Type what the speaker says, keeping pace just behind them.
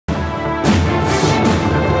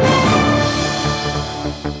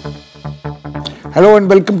Hello and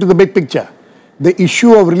welcome to The Big Picture. The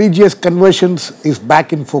issue of religious conversions is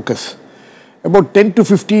back in focus. About 10 to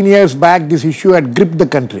 15 years back, this issue had gripped the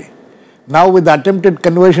country. Now, with the attempted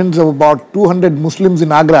conversions of about 200 Muslims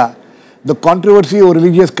in Agra, the controversy of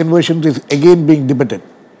religious conversions is again being debated.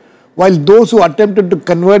 While those who attempted to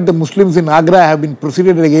convert the Muslims in Agra have been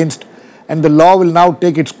proceeded against and the law will now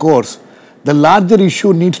take its course, the larger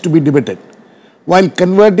issue needs to be debated. While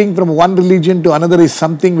converting from one religion to another is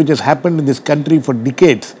something which has happened in this country for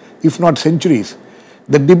decades, if not centuries,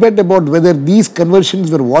 the debate about whether these conversions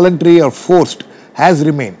were voluntary or forced has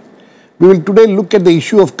remained. We will today look at the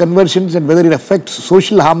issue of conversions and whether it affects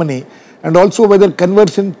social harmony and also whether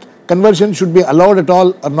conversion should be allowed at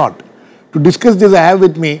all or not. To discuss this, I have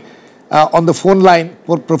with me on the phone line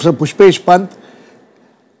Professor Pushpesh Pant,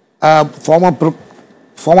 former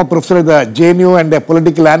professor at the JNU and a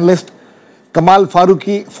political analyst, Kamal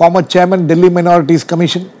Farooqui, former chairman Delhi Minorities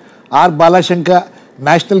Commission, R. Balashankar,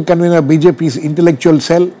 national convener BJP's intellectual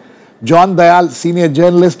cell, John Dayal, senior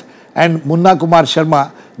journalist, and Munna Kumar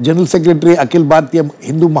Sharma, general secretary Akhil Bharatiya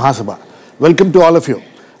Hindu Mahasabha. Welcome to all of you.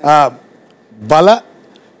 Bala,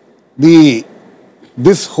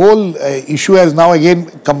 this whole issue has now again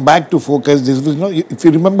come back to focus. This was, if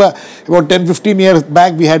you remember, about 10-15 years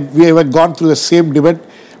back, we had gone through the same debate,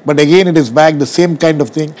 but again it is back, the same kind of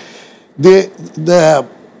thing. The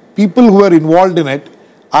people who are involved in it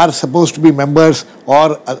are supposed to be members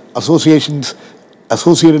or associations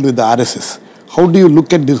associated with the RSS. How do you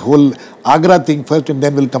look at this whole Agra thing first, and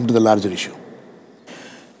then we'll come to the larger issue?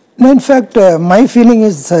 No, in fact, my feeling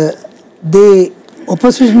is the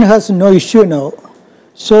opposition has no issue now.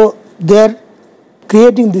 So they are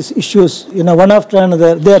creating these issues, one after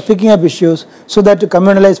another. They are picking up issues so that to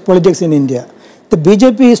communalize politics in India. The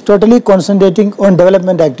BJP is totally concentrating on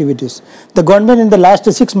development activities. The government in the last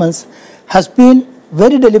 6 months has been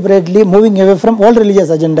very deliberately moving away from all religious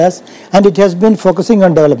agendas, and it has been focusing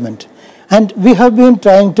on development. And we have been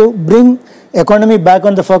trying to bring economy back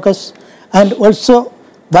on the focus and also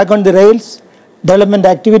back on the rails. Development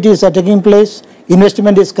activities are taking place,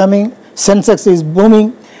 investment is coming, Sensex is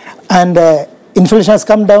booming, and inflation has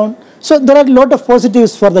come down. So there are a lot of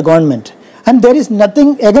positives for the government, and there is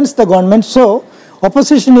nothing against the government. So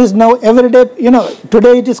opposition is now every day,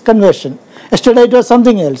 today it is conversion, yesterday it was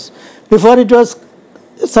something else, before it was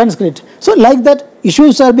Sanskrit. So like that,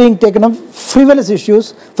 issues are being taken up, frivolous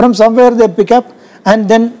issues, from somewhere they pick up and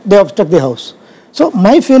then they obstruct the house. So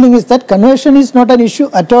my feeling is that conversion is not an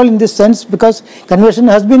issue at all in this sense, because conversion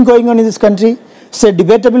has been going on in this country. It's a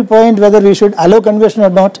debatable point whether we should allow conversion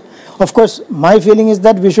or not. Of course, my feeling is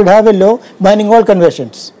that we should have a law banning all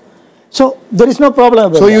conversions. So there is no problem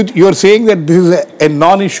about that. So you are saying that this is a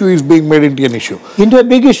non-issue is being made into an issue? Into a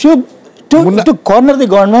big issue to corner the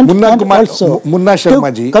government and also Munna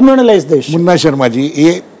Sharma ji, to communalize the issue. Munna Sharma ji,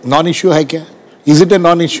 ये non-issue है क्या? Is it a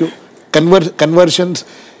non-issue? Conversions,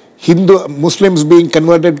 Muslims being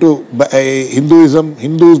converted to Hinduism,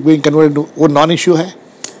 Hindus being converted to, वो non-issue है?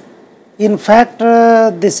 In fact,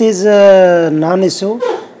 this is a non-issue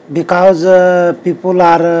because people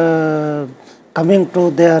are coming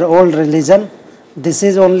to their old religion. This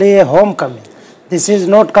is only a homecoming. This is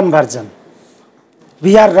not conversion.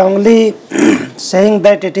 We are wrongly saying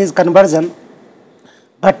that it is conversion,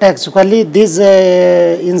 but actually these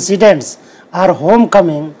incidents are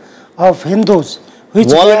homecoming of Hindus. Which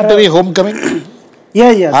voluntary homecoming?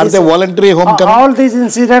 Yeah. Are they voluntary homecoming? All these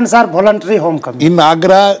incidents are voluntary homecoming. In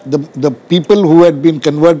Agra, the people who had been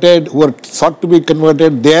converted, who were thought to be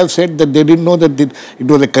converted, they have said that they didn't know that it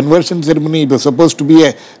was a conversion ceremony. It was supposed to be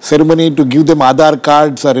a ceremony to give them Aadhaar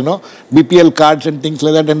cards or, BPL cards and things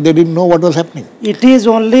like that, and they didn't know what was happening. It is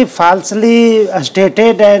only falsely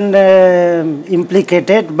stated and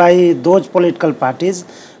implicated by those political parties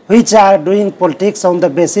which are doing politics on the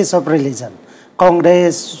basis of religion.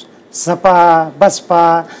 Congress, Sapa,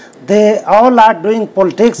 Baspa, they all are doing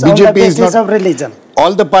politics on the basis of religion.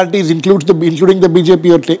 All the parties, including the BJP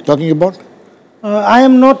you are talking about? I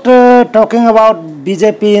am not talking about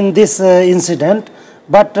BJP in this incident,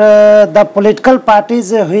 but the political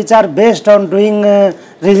parties which are based on doing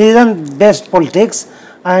religion-based politics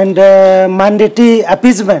and mandatory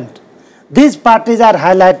appeasement, these parties are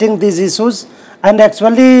highlighting these issues, and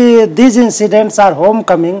actually these incidents are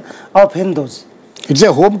homecoming of Hindus. It's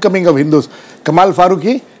a homecoming of Hindus. Kamal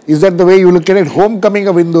Farooqui, is that the way you look at it? Homecoming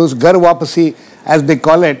of Hindus, Ghar Wapasi, as they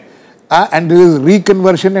call it, and there is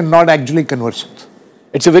reconversion and not actually conversions.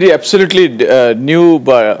 It's a very absolutely new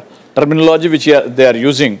terminology which they are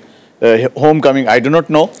using, homecoming. I do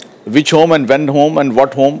not know which home and when home and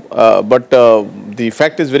what home, but the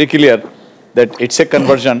fact is very clear that it's a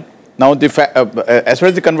conversion. Now, as far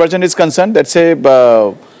as the conversion is concerned,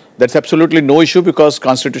 that's absolutely no issue because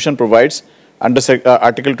Constitution provides under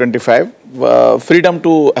Article 25 freedom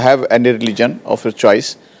to have any religion of your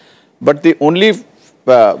choice. But the only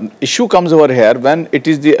issue comes over here when it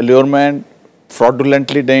is the allurement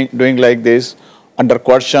fraudulently doing like this under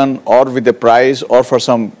coercion or with a price or for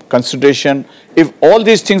some consideration. If all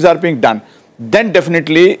these things are being done, then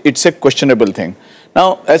definitely it's a questionable thing.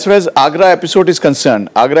 Now, as far as Agra episode is concerned,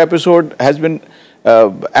 Agra episode has been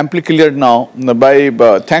amply cleared now by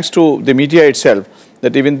thanks to the media itself,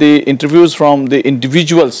 that even the interviews from the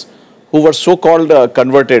individuals who were so-called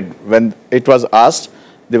converted, when it was asked,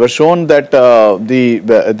 they were shown that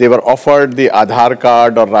they were offered the Aadhaar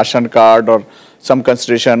card or ration card or some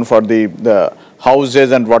consideration for the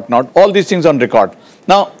houses and whatnot. All these things on record.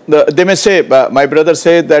 Now they may say, my brother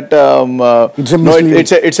said that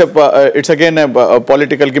it's again a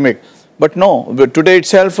political gimmick. But no, today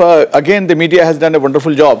itself, again the media has done a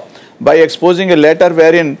wonderful job by exposing a letter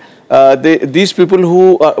wherein these people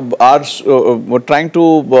who are trying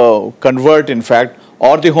to convert, in fact,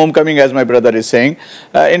 or the homecoming, as my brother is saying,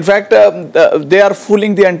 in fact, they are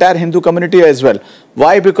fooling the entire Hindu community as well.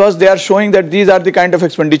 Why? Because they are showing that these are the kind of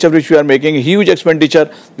expenditure which we are making, huge expenditure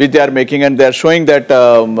which they are making, and they are showing that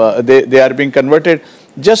they are being converted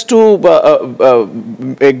just to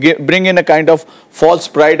bring in a kind of false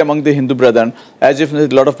pride among the Hindu brethren, as if a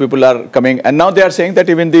lot of people are coming. And now they are saying that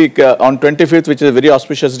even on 25th, which is a very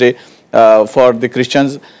auspicious day for the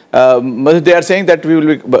Christians, they are saying that we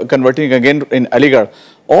will be converting again in Aligarh.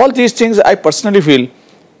 All these things, I personally feel,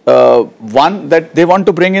 one, that they want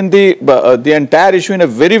to bring in the entire issue in a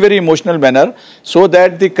very, very emotional manner, so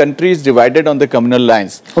that the country is divided on the communal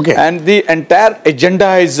lines. Okay. And the entire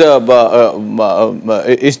agenda is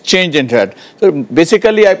changed in that. So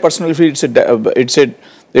basically, I personally feel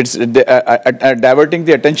it's diverting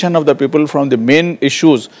the attention of the people from the main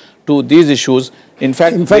issues to these issues. In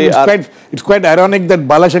fact, it's quite ironic that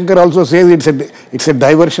Balashankar also says it's a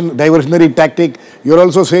diversionary tactic. You're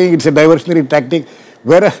also saying it's a diversionary tactic.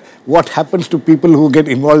 What happens to people who get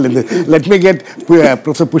involved in this? Let me get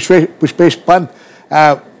Professor Pushpesh Pant.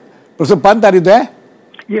 Professor Pant, are you there?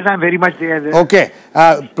 Yes, I'm very much there. Okay.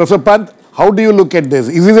 Professor Pant, how do you look at this?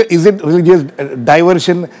 Is it religious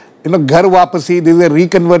diversion? You know, ghar wapasi, this is a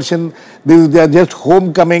reconversion, they are just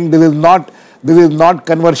homecoming, this is not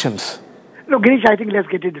conversions. No, Girish, I think let's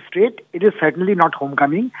get it straight. It is certainly not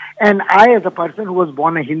homecoming. And I, as a person who was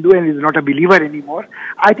born a Hindu and is not a believer anymore,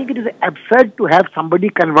 I think it is absurd to have somebody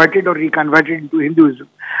converted or reconverted into Hinduism.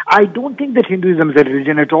 I don't think that Hinduism is a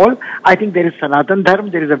religion at all. I think there is Sanatan Dharma,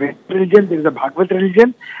 there is a Vedic religion, there is a Bhagavad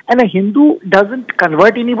religion, and a Hindu doesn't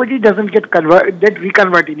convert anybody, doesn't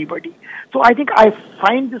reconvert anybody. So I think I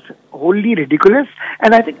find this wholly ridiculous,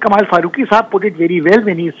 and I think Kamal Farooqui Sahab put it very well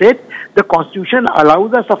when he said the Constitution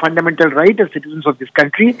allows us a fundamental right as citizens of this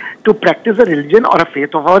country to practice a religion or a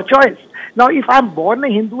faith of our choice. Now, if I'm born a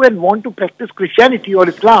Hindu and want to practice Christianity or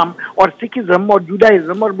Islam or Sikhism or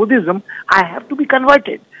Judaism or Buddhism, I have to be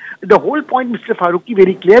converted. The whole point Mr. Farooqui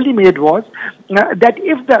very clearly made was that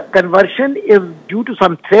if the conversion is due to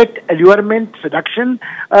some threat, allurement, seduction,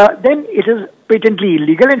 then it is patently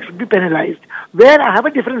illegal and should be penalized. Where I have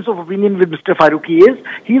a difference of opinion with Mr. Farooqui is,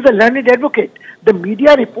 he is a learned advocate. The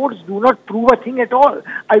media reports do not prove a thing at all.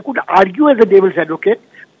 I could argue as a devil's advocate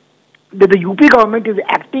that the UP government is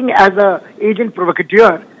acting as an agent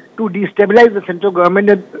provocateur to destabilize the central government,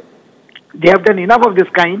 and they have done enough of this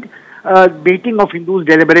kind, baiting of Hindus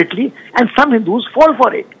deliberately, and some Hindus fall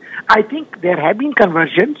for it. I think there have been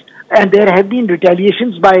conversions and there have been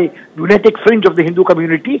retaliations by lunatic fringe of the Hindu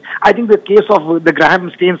community. I think the case of the Graham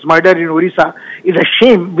Staines murder in Orissa is a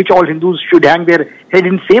shame which all Hindus should hang their head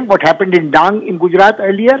in shame. What happened in Dang in Gujarat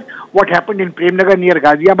earlier, what happened in Premnagar near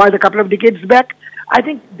Ghaziabad a couple of decades back, I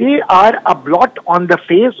think they are a blot on the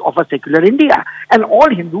face of a secular India, and all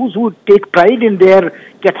Hindus who take pride in their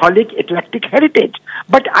Catholic eclectic heritage.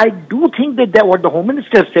 But I do think that what the Home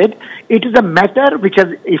Minister said, it is a matter which has,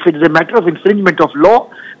 if it is a matter of infringement of law,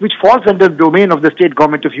 which falls under the domain of the state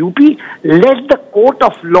government of UP, let the court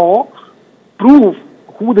of law prove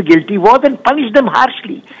who the guilty was and punish them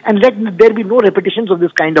harshly, and let there be no repetitions of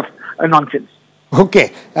this kind of nonsense.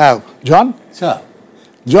 Okay. John? Sir.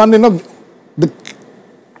 John, you know,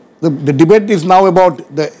 the debate is now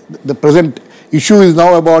about, the present issue is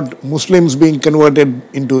now about Muslims being converted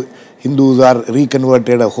into Hindus or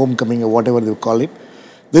reconverted or homecoming or whatever they call it.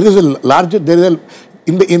 There is a larger,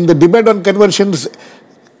 in the debate on conversions,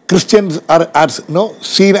 Christians are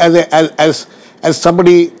seen as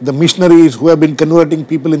somebody, the missionaries who have been converting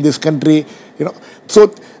people in this country, you know.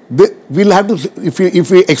 So we'll have to,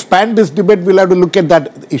 if we expand this debate, we'll have to look at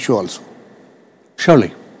that issue also.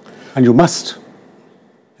 Surely. And you must.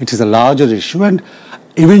 It is a larger issue, and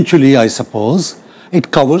eventually, I suppose,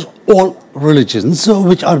 it covers all religions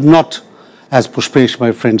which are not, as Pushpesh,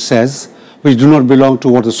 my friend, says, which do not belong to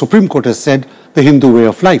what the Supreme Court has said, the Hindu way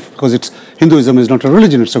of life, because Hinduism is not a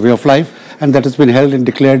religion, it's a way of life, and that has been held and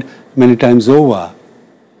declared many times over.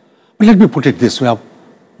 But let me put it this way.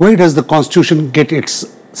 Where does the Constitution get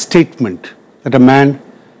its statement that a man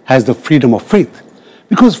has the freedom of faith?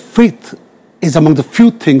 Because faith is among the few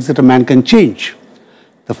things that a man can change.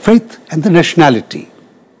 The faith and the nationality.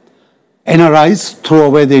 NRIs throw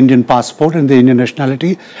away the Indian passport and the Indian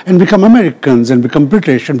nationality and become Americans and become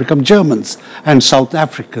British and become Germans and South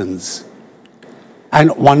Africans.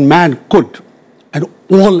 And one man could, and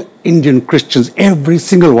all Indian Christians, every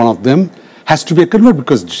single one of them, has to be a convert,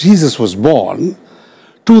 because Jesus was born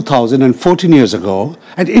 2014 years ago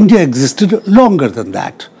and India existed longer than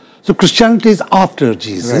that. So Christianity is after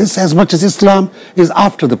Jesus, as much as Islam is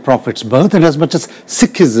after the Prophet's birth, and as much as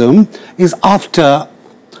Sikhism is after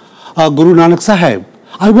Guru Nanak Sahib.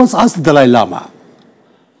 I once asked the Dalai Lama,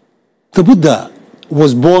 the Buddha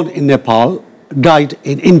was born in Nepal, died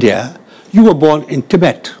in India, you were born in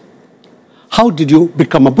Tibet. How did you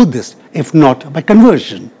become a Buddhist, if not by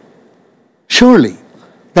conversion? Surely,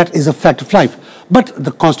 that is a fact of life. But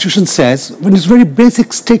the Constitution says, in its very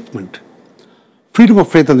basic statement, freedom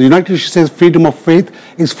of faith, and the United Nations says freedom of faith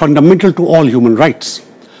is fundamental to all human rights.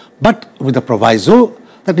 But with the proviso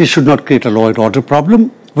that it should not create a law and order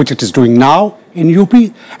problem, which it is doing now in UP,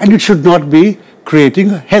 and it should not be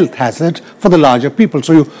creating a health hazard for the larger people.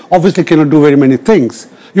 So you obviously cannot do very many things.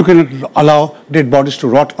 You cannot allow dead bodies to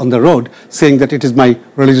rot on the road, saying that it is my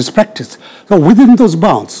religious practice. So within those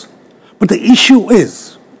bounds. But the issue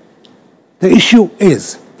is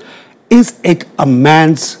it a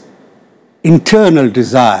man's internal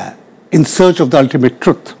desire in search of the ultimate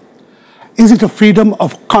truth? Is it a freedom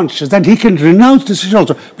of conscience that he can renounce decision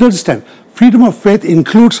also? But understand, freedom of faith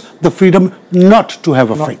includes the freedom not to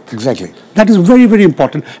have a faith. Exactly. That is very, very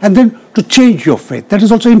important. And then to change your faith. That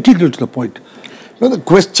is also integral to the point. No, the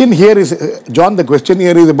question here is, John, the question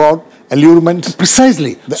here is about allurements.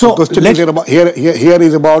 Precisely. The question here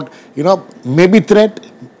is about, maybe threat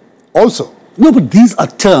also. No, but these are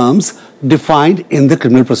terms defined in the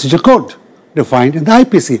Criminal Procedure Code, defined in the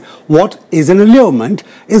IPC. What is an allurement?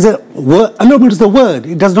 Allurement is the word.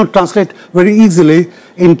 It does not translate very easily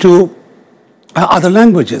into other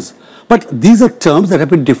languages. But these are terms that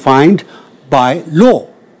have been defined by law.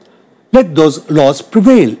 Let those laws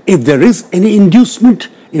prevail. If there is any inducement,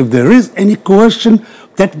 if there is any coercion,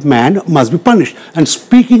 that man must be punished. And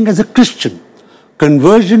speaking as a Christian,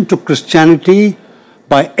 conversion to Christianity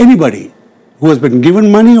by anybody who has been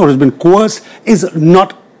given money or has been coerced is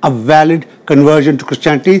not a valid conversion to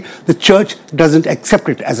Christianity. The church doesn't accept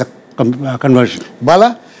it as a conversion.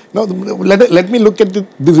 Bala, no, let me look at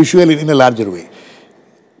this issue in a larger way.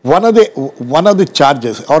 One of the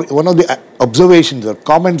charges or one of the observations or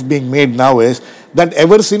comments being made now is that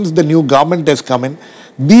ever since the new government has come in,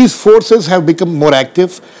 these forces have become more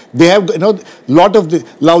active. They have, lot of the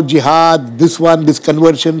love jihad, this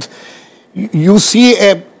conversions. You see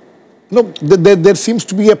there seems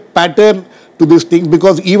to be a pattern to these things,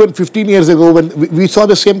 because even 15 years ago when we saw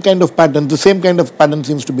the same kind of pattern, the same kind of pattern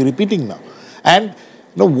seems to be repeating now. And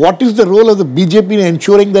what is the role of the BJP in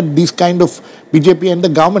ensuring that these kind of, BJP and the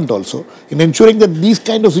government also, in ensuring that these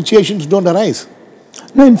kind of situations don't arise?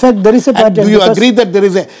 No, in fact, there is a pattern. And do you agree that there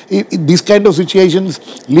is these kind of situations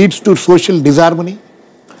leads to social disharmony?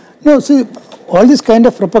 No, see, all this kind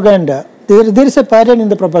of propaganda, there is a pattern in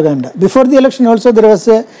the propaganda. Before the election also, there was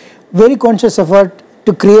a very conscious effort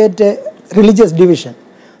to create a religious division,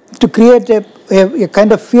 to create a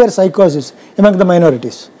kind of fear psychosis among the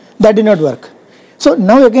minorities. That did not work. So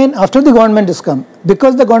now again, after the government has come,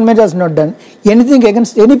 because the government has not done anything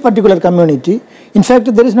against any particular community, in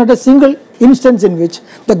fact, there is not a single instance in which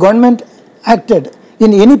the government acted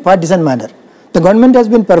in any partisan manner. The government has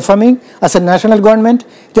been performing as a national government.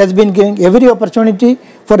 It has been giving every opportunity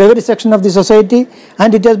for every section of the society,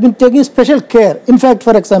 and it has been taking special care. In fact,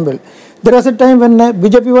 for example, there was a time when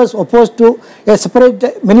BJP was opposed to a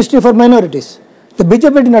separate ministry for minorities. The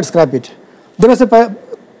BJP did not scrap it. There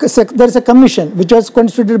is a commission which was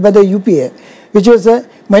constituted by the UPA, which was a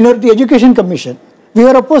Minority Education Commission. We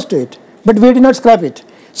were opposed to it, but we did not scrap it.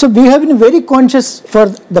 So we have been very conscious for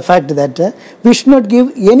the fact that we should not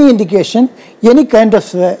give any indication, any kind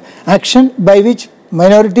of action by which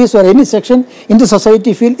minorities or any section in the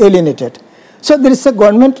society feel alienated. So there is a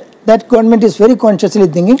government, that government is very consciously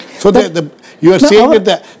thinking. So You are saying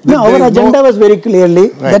that our agenda was very clearly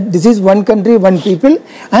that this is one country, one people,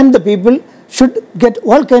 and the people should get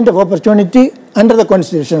all kind of opportunity under the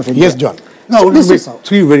Constitution of India. Yes, John. Now, I will make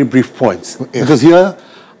three very brief points. Because here,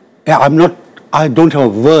 I don't have a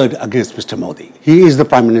word against Mr. Modi. He is the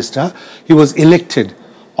Prime Minister. He was elected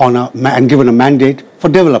on and given a mandate for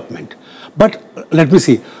development. But let me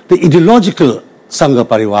see, the ideological Sangha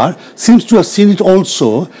Parivar seems to have seen it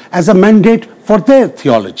also as a mandate for their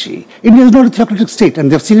theology. India is not a theocratic state,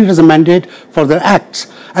 and they've seen it as a mandate for their acts.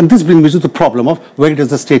 And this brings me to the problem of where does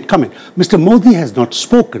the state come in. Mr. Modi has not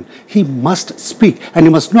spoken. He must speak, and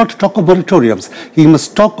he must not talk of moratoriums. He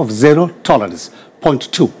must talk of zero tolerance.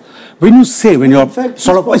 Point 2. When you say, when you're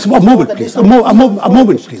sort of, a moment please, a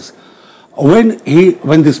moment please.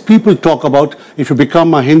 When these people talk about, if you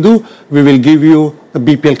become a Hindu, we will give you the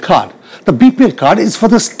BPL card. The BPL card is for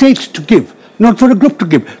the state to give, not for a group to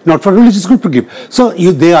give, not for a religious group to give. So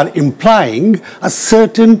they are implying a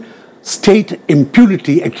certain state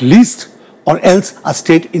impunity at least, or else a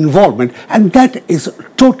state involvement, and that is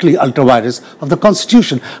totally ultra-virus of the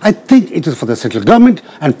Constitution. I think it is for the central government,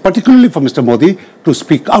 and particularly for Mr. Modi, to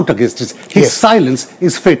speak out against this. His silence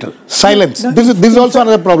is fatal. Silence. This is also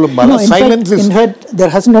another problem, Bala. In fact, there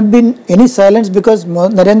has not been any silence because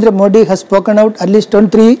Narendra Modi has spoken out at least on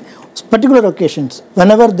 3 particular occasions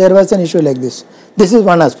whenever there was an issue like this. This is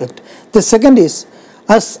one aspect. The second is,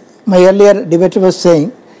 as my earlier debater was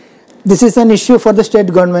saying, this is an issue for the state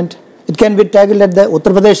government. It can be tackled at the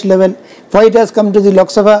Uttar Pradesh level. Why it has come to the Lok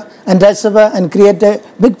Sabha and Rajya Sabha and create a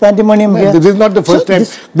big pandemonium here? This is not the first time.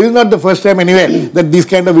 This is not the first time anyway that these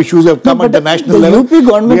kind of issues have come at the national level. The UP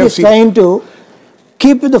government is trying to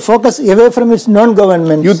keep the focus away from its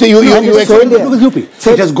non-government.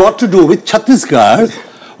 It has got to do with Chhattisgarh,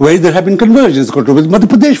 where there have been conversions, got to do with Madhya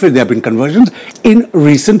Pradesh, where there have been conversions in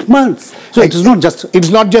recent months. So it is not just. It's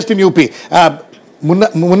not just in UP.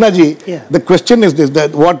 Munna ji, the question is this,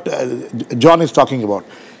 that what John is talking about,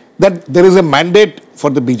 that there is a mandate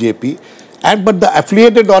for the BJP, but the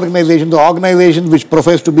affiliated organizations, the organizations which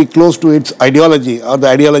profess to be close to its ideology, or the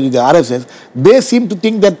ideology of the RSS, they seem to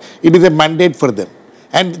think that it is a mandate for them.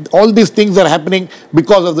 And all these things are happening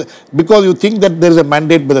because you think that there is a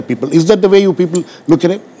mandate by the people. Is that the way you people look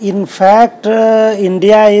at it? In fact,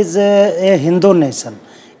 India is a Hindu nation.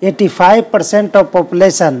 85% of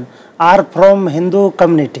population are from Hindu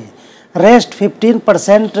community. Rest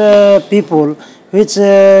 15% people which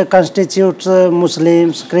constitutes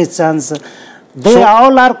Muslims, Christians, they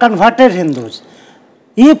all are converted Hindus.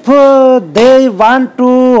 If they want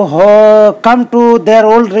to come to their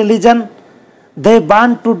old religion, they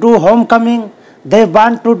want to do homecoming, they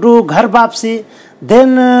want to do Ghar Vapsi,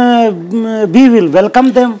 then we will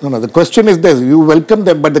welcome them. No, the question is this, you welcome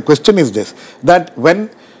them, but the question is this, that when,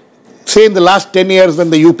 say in the last 10 years when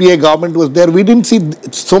the UPA government was there, we didn't see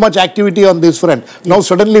so much activity on this front. Yes. Now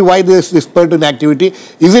suddenly why this spurt in activity?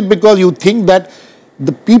 Is it because you think that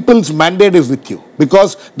the people's mandate is with you?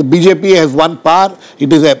 Because the BJP has one power,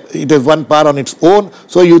 it has one power on its own,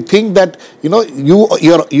 so you think that,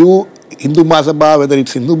 you Hindu Mahasabha, whether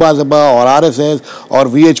it's Hindu Mahasabha or RSS or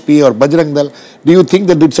VHP or Bajrang Dal, do you think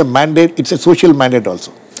that it's a mandate, it's a social mandate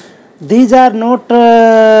also? These are not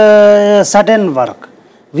sudden work.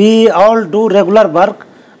 We all do regular work,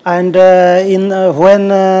 and when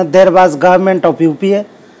there was government of UPA,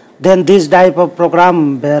 then this type of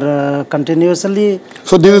program were continuously.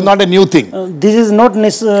 So this is not a new thing? This is not I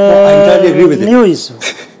entirely agree with new issue.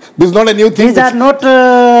 This is not a new thing? These are not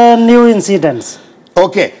new incidents.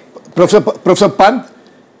 Okay. Professor Pant,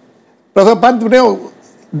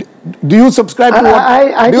 do you subscribe to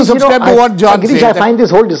what John Girish, said? I find this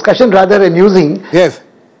whole discussion rather amusing. Yes.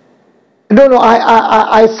 No,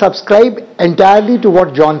 I subscribe entirely to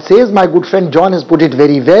what John says. My good friend John has put it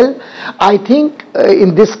very well. I think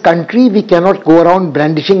in this country we cannot go around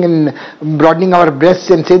brandishing and broadening our breasts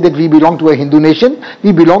and say that we belong to a Hindu nation.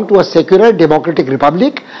 We belong to a secular democratic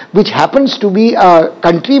republic, which happens to be a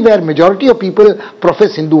country where majority of people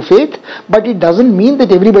profess Hindu faith, but it doesn't mean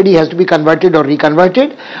that everybody has to be converted or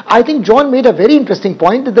reconverted. I think John made a very interesting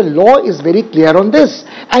point that the law is very clear on this,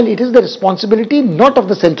 and it is the responsibility not of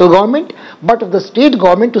the central government but of the state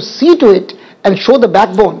government to see to it and show the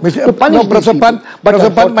backbone to punish these people.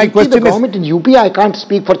 But my question the government in UP, I can't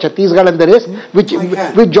speak for Chhattisgarh and the rest, which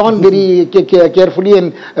John very carefully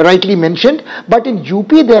and rightly mentioned, but in UP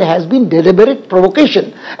there has been deliberate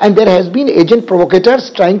provocation, and there has been agent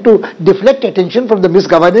provocators trying to deflect attention from the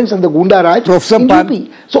misgovernance and the Gunda Raj in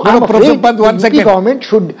UP. So I'm afraid the UP government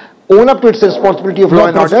should own up to its responsibility of law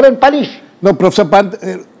and order and punish. No, Professor Pant,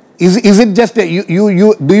 is it just do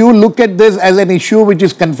you look at this as an issue which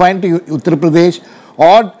is confined to Uttar Pradesh,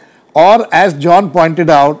 or as John pointed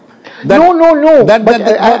out, that, no.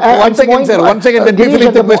 One second, sir. One second. Let me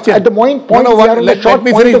finish the question. At the point, we are on the short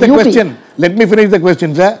point of UP. Let me finish the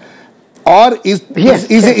question, sir. Or is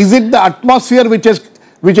it the atmosphere which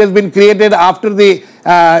has been created after the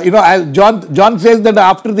as John says that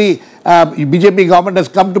after the BJP government has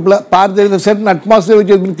come to power, there is a certain atmosphere which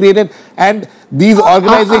has been created, and these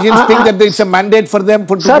organizations think that there is a mandate for them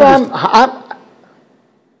to do this.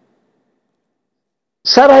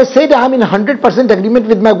 Sir, I said I am in 100% agreement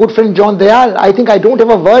with my good friend John Dayal. I think I don't have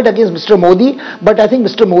a word against Mr. Modi, but I think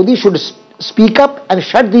Mr. Modi should speak up and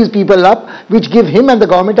shut these people up, which give him and the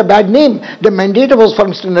government a bad name. The mandate was for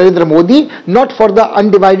Mr. Narendra Modi, not for the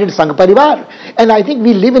undivided Sangh Parivar. And I think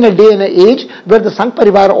we live in a day and an age where the Sangh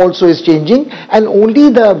Parivar also is changing, and only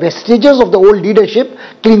the vestiges of the old leadership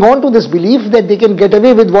cling on to this belief that they can get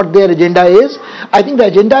away with what their agenda is. I think the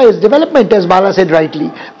agenda is development, as Bala said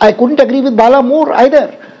rightly. I couldn't agree with Bala more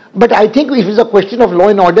either. But I think if it's a question of law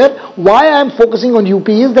and order, why I am focusing on UP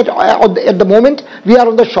is that at the moment we are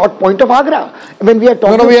on the short point of Agra. When we are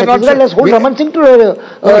talking about Chhattisgarh, let's hold Raman Singh to account.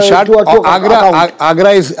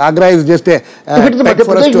 Agra is just a... if it is Madhya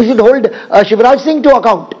Pradesh, we should hold Shivraj Singh to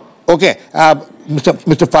account. Okay,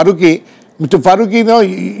 Mr. Farooqui,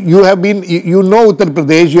 you have been, you know Uttar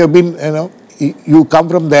Pradesh, you have been, you come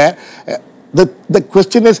from there. The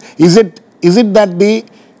question is it that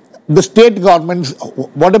the state governments,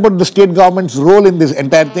 what about the state government's role in this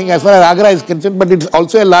entire thing as far as Agra is concerned? But it's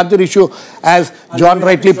also a larger issue, as John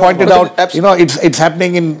rightly pointed out. It's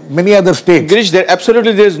happening in many other states. Girish, there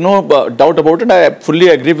is no doubt about it. I fully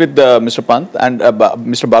agree with Mr. Pant and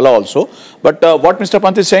Mr. Bala also. But what Mr.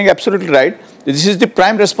 Pant is saying, absolutely right. This is the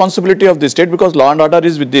prime responsibility of the state, because law and order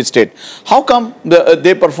is with the state. How come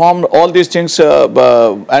they performed all these things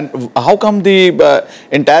and how come the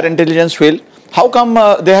entire intelligence failed? How come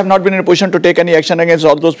they have not been in a position to take any action against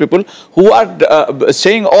all those people who are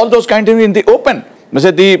saying all those kind of things in the open?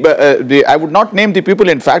 I would not name the people,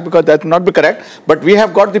 in fact, because that would not be correct. But we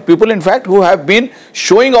have got the people, in fact, who have been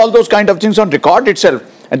showing all those kind of things on record itself.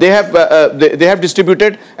 And they have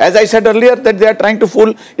distributed, as I said earlier, that they are trying to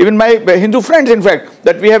fool even my Hindu friends, in fact,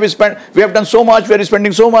 that we have done so much, we are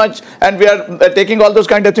spending so much, and we are taking all those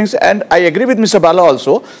kind of things. And I agree with Mr. Bala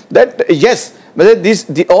also that yes,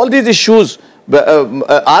 all these issues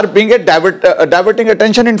are being diverting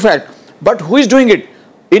attention, in fact. But who is doing it?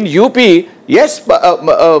 In UP, yes,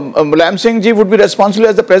 Mulayam Singh ji would be responsible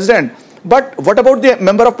as the president. But what about the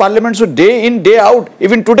member of parliament who day in, day out,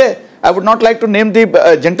 even today? I would not like to name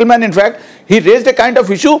the gentleman, in fact. He raised a kind of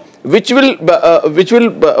issue which will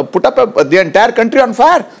put up the entire country on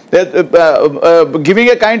fire, giving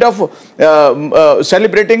a kind of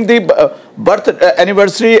celebrating the birth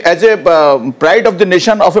anniversary as a pride of the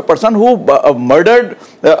nation of a person who murdered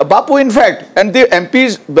Bapu, in fact, and the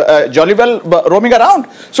MPs jolly well roaming around.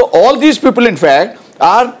 So all these people, in fact,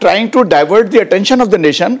 are trying to divert the attention of the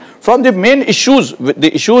nation from the main issues,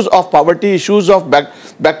 the issues of poverty, issues of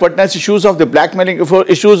backwardness, issues of the blackmailing,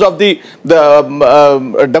 issues of the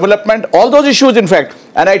development, all those issues, in fact.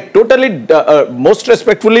 And I totally, most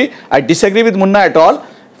respectfully, I disagree with Munna at all.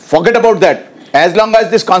 Forget about that. As long as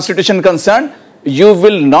this constitution is concerned, you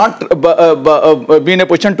will not be in a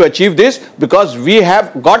position to achieve this, because we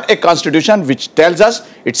have got a constitution which tells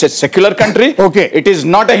us it's a secular country. Okay. It is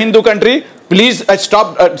not a Hindu country. Please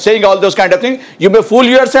stop saying all those kind of things. You may fool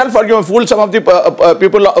yourself, or you may fool some of the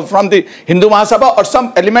people from the Hindu Mahasabha or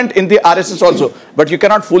some element in the RSS also. But you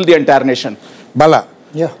cannot fool the entire nation. Bala.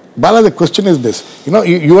 Yeah. Bala, the question is this.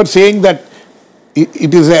 You are saying that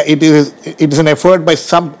it is an effort by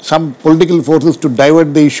some political forces to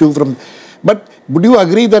divert the issue from. But would you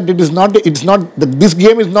agree that this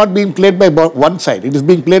game is not being played by one side? It is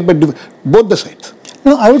being played by both the sides.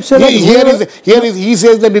 No, I would say he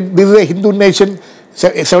says that this is a Hindu nation.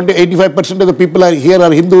 70-85% of the people are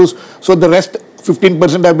Hindus. So the rest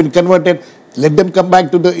 15% have been converted. Let them come back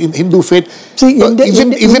to the Hindu faith. See,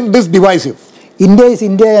 isn't this divisive? India is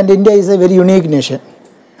India, and India is a very unique nation.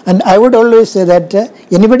 And I would always say that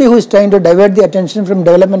anybody who is trying to divert the attention from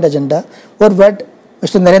development agenda, or what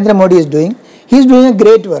Mr. Narendra Modi is doing, he is doing a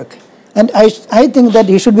great work. And I think that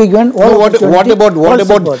he should be given all what about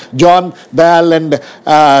John, Dayal, and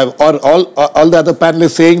or all the other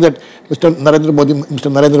panelists saying that Mr.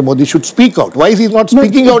 Narendra Modi should speak out? Why is he not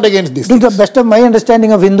speaking out against this? To the best of my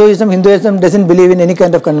understanding of Hinduism doesn't believe in any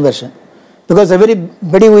kind of conversion, because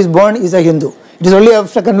everybody who is born is a Hindu. It is only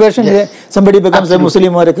after conversion somebody becomes a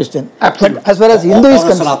Muslim or a Christian. Absolutely. But as far as Hindu is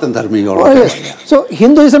concerned, so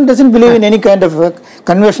Hinduism doesn't believe in any kind of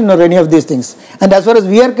conversion or any of these things. And as far as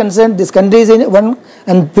we are concerned, this country is one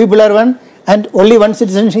and people are one, and only one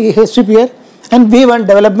citizenship here. And we want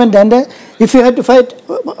development. And if you have to fight,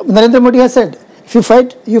 Narendra Modi has said, if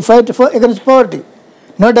you fight against poverty,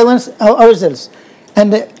 not against ourselves.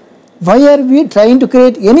 And why are we trying to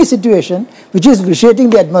create any situation which is vitiating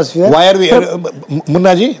the atmosphere? Why are we,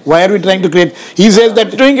 Munna ji, why are we trying to create? He says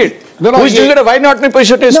that doing it. No, who is doing it? Why not we push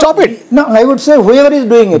it? Stop it. No, I would say whoever is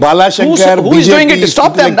doing it. Balashankar, who is doing it?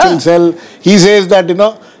 Stop them. Cell, he says that,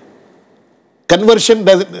 conversion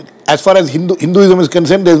doesn't, as far as Hinduism is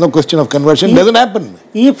concerned, there is no question of conversion, doesn't happen.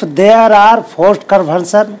 If there are forced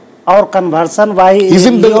conversion or conversion by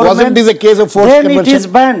wasn't this a case of forced then conversion? It is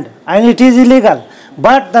banned and it is illegal.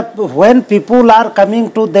 But when people are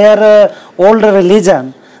coming to their old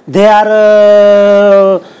religion, they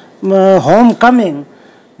are homecoming,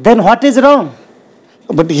 then what is wrong?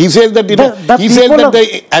 But he says that,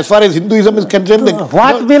 as far as Hinduism is concerned...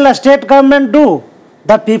 What will a state government do?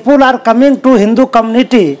 The people are coming to Hindu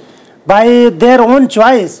community by their own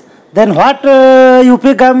choice. Then what UP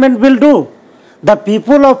government will do? The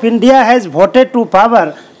people of India has voted to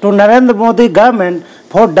power to Narendra Modi government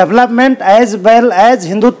for development as well as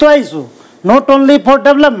Hindutva issue, not only for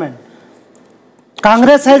development.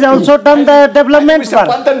 Congress has also done the development Mr.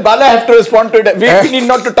 Pant and Bala have to respond to it. We need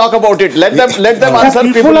not to talk about it. Let them answer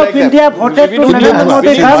people people like of India them. voted to Narendra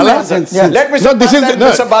Modi government. Let Mr.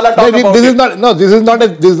 Mr. Bala talk about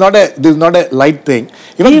it. This is not a light thing.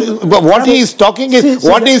 What he is talking is,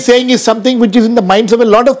 what he is saying is something which is in the minds of a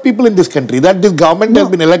lot of people in this country, that this government has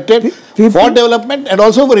been elected for development and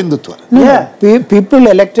also for Hindutva. People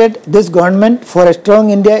elected this government for a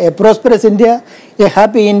strong India, a prosperous India, a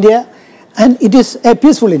happy India, and it is a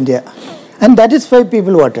peaceful India. And that is why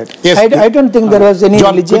people voted. Yes, I don't think there was any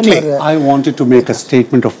John, religion. quickly. I wanted to make a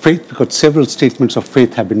statement of faith because several statements of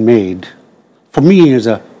faith have been made. For me as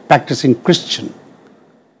a practicing Christian,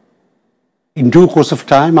 in due course of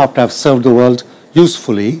time, after I've served the world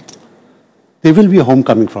usefully, there will be a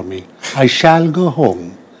homecoming for me. I shall go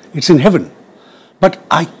home. It's in heaven. But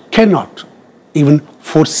I cannot even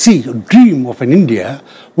foresee or dream of an India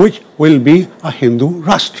which will be a Hindu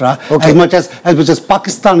Rashtra as much as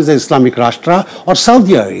Pakistan is an Islamic Rashtra or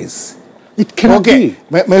Saudi is. It cannot be.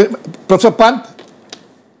 Professor Pant,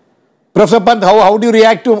 how do you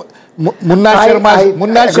react to Munna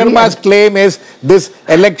Sharma's claim is this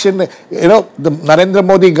election, the Narendra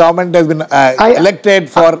Modi government has been elected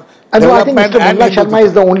for development. I think Mr. Munna Sharma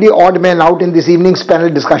is the only odd man out in this evening's panel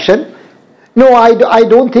discussion. No, I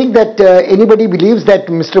don't think that anybody believes that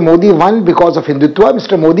Mr. Modi won because of Hindutva.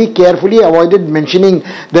 Mr. Modi carefully avoided mentioning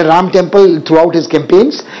the Ram temple throughout his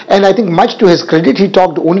campaigns, and I think much to his credit, he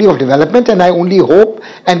talked only of development, and I only hope,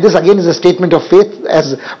 and this again is a statement of faith,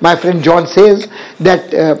 as my friend John says,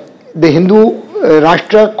 that the Hindu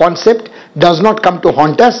Rashtra concept does not come to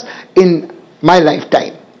haunt us in my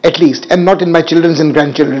lifetime, at least, and not in my children's and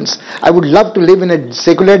grandchildren's. I would love to live in a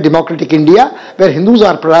secular democratic India where Hindus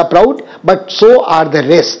are proud, but so are the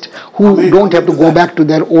rest who don't have to go back to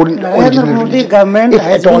their own original Modi religion. government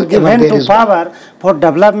has been given to power for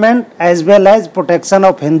development as well as protection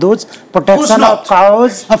of Hindus, protection of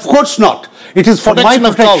cows. Of course not. It is for my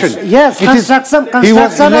protection. Yes, he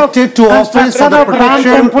was elected to office for the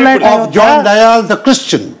protection of John Dayal, the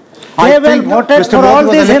Christian. They will vote for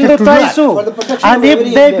all these Hindutva issues, and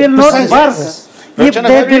if they will not work, if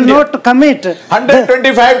they will not commit,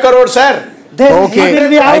 125 crore, sir. Then he will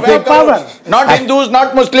be out of power. Not Hindus,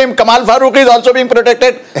 not Muslim. Kamal Farooqui is also being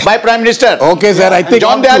protected by Prime Minister. Okay, sir. I think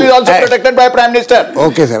John Dayal is also protected by Prime Minister.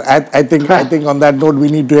 Okay, sir. I think on that note we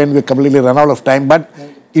need to end. We completely run out of time, but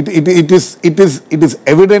it is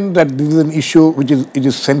evident that this is an issue which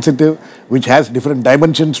is sensitive, which has different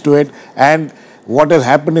dimensions to it, and what has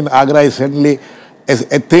happened in Agra is certainly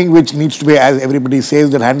a thing which needs to be, as everybody says,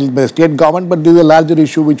 that handled by the state government. But this is a larger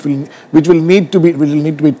issue which will need to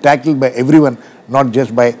be tackled by everyone, not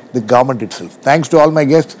just by the government itself. Thanks to all my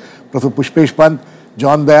guests, Prof. Pushpesh Pant,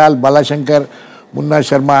 John Dayal, Balashankar, Munna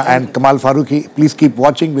Sharma, and Kamal Farooqui. Please keep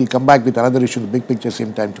watching. We'll come back with another issue, the big picture,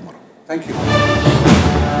 same time tomorrow. Thank you.